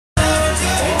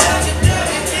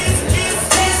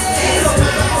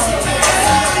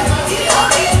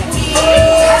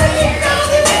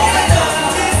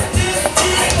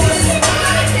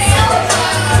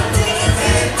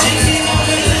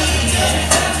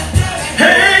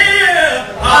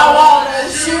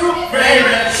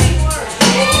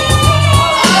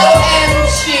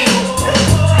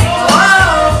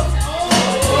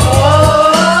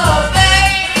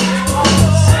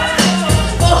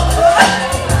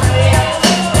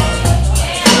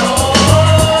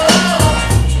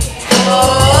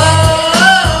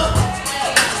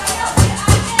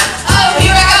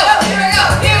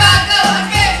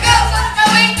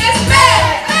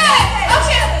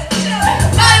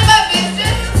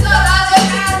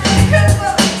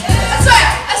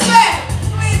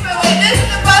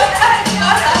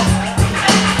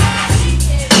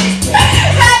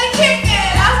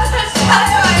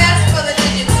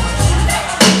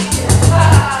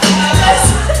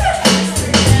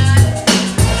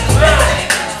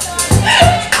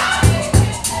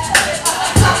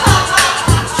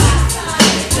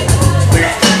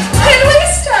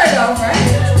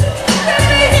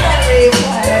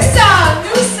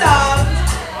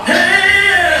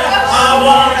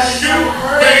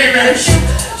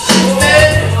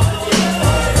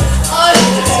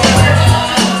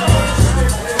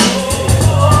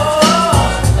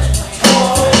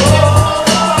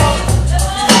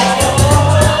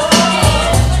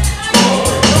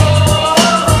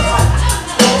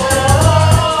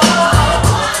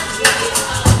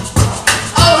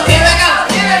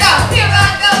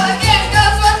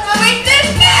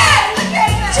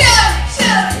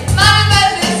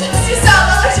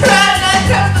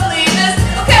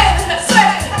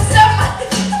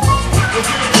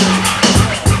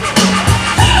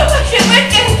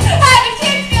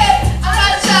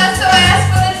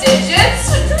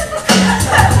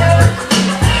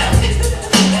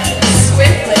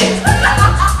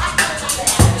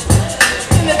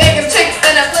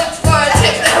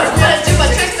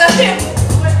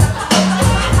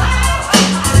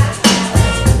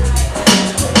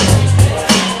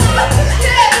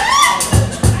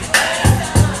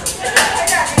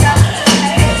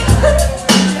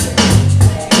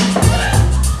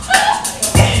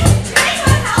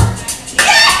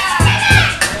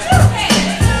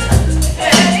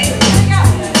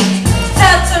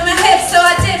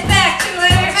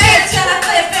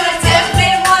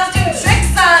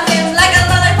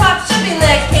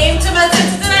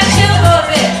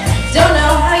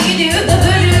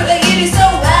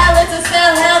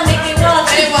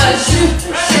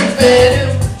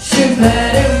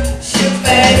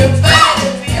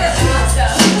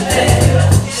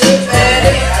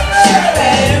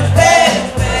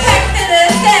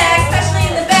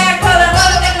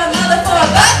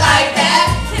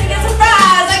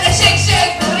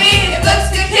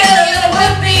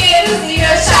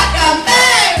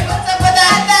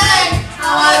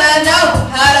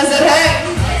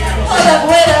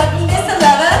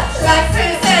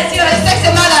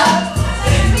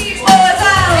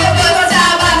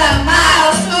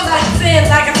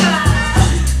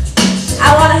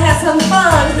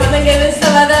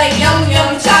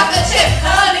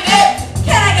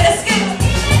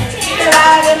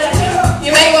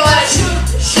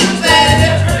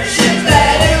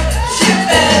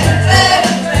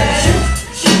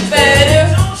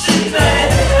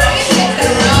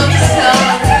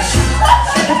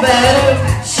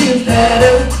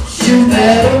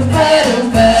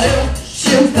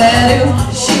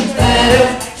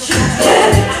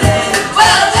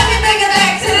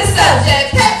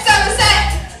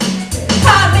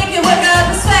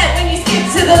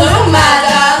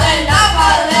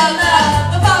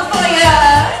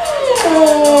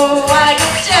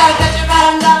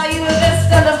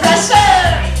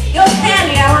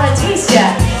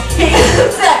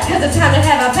Cause it's time to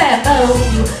have a pep. Oh,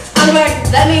 on the mark,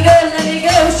 let me go,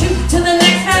 shoot to the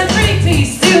next hand,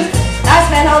 3-piece suit. I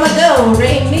spent all my dough,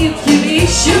 ring me cutie,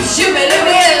 shoot, shoot, baby,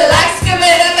 like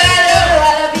skibidi-bidi-bidi.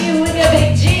 I love you with your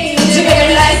big jeans, you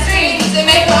make me like streams, they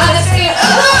make me on the screen.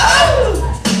 Oh,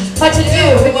 what you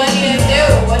do, what you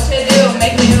do,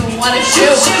 make me wanna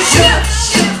shoot, shoot, shoot,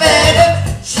 shoot, baby,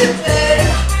 shoot, baby,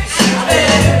 shoot,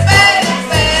 baby, baby,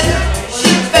 baby,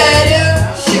 shoot, baby,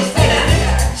 shoot, baby,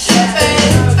 shoot,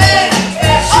 baby.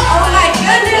 Oh my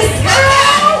goodness,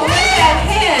 girl, look at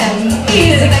him.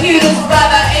 He's the cutest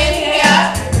brother in here,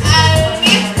 and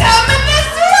he's coming this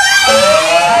way.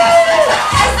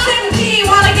 SMP,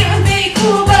 wanna get with me,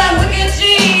 cool, but I'm wicked G.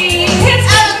 Hits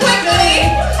out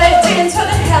quickly, I dance for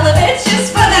the hell of it,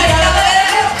 just for the hell of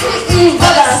it,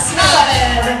 for the smell of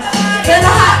it. Then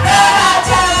the hot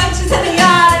time, she's in the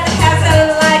yard, and the cat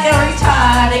sounded like a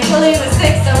retard. Equally with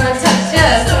 6, don't wanna touch you.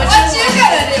 So what you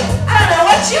gonna do? I don't know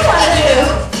what you wanna do.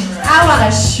 I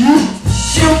wanna shoot,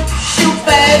 shoot, shoot,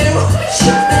 baby,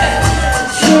 shoot, baby,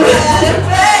 shoot,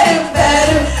 baby,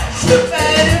 baby, shoot,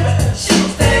 baby, shoot,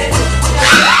 baby.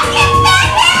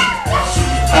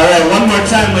 All right, one more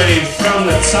time, ladies, from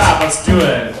the top. Let's do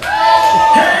it.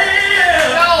 Hey,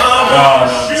 yeah.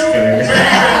 Oh, no.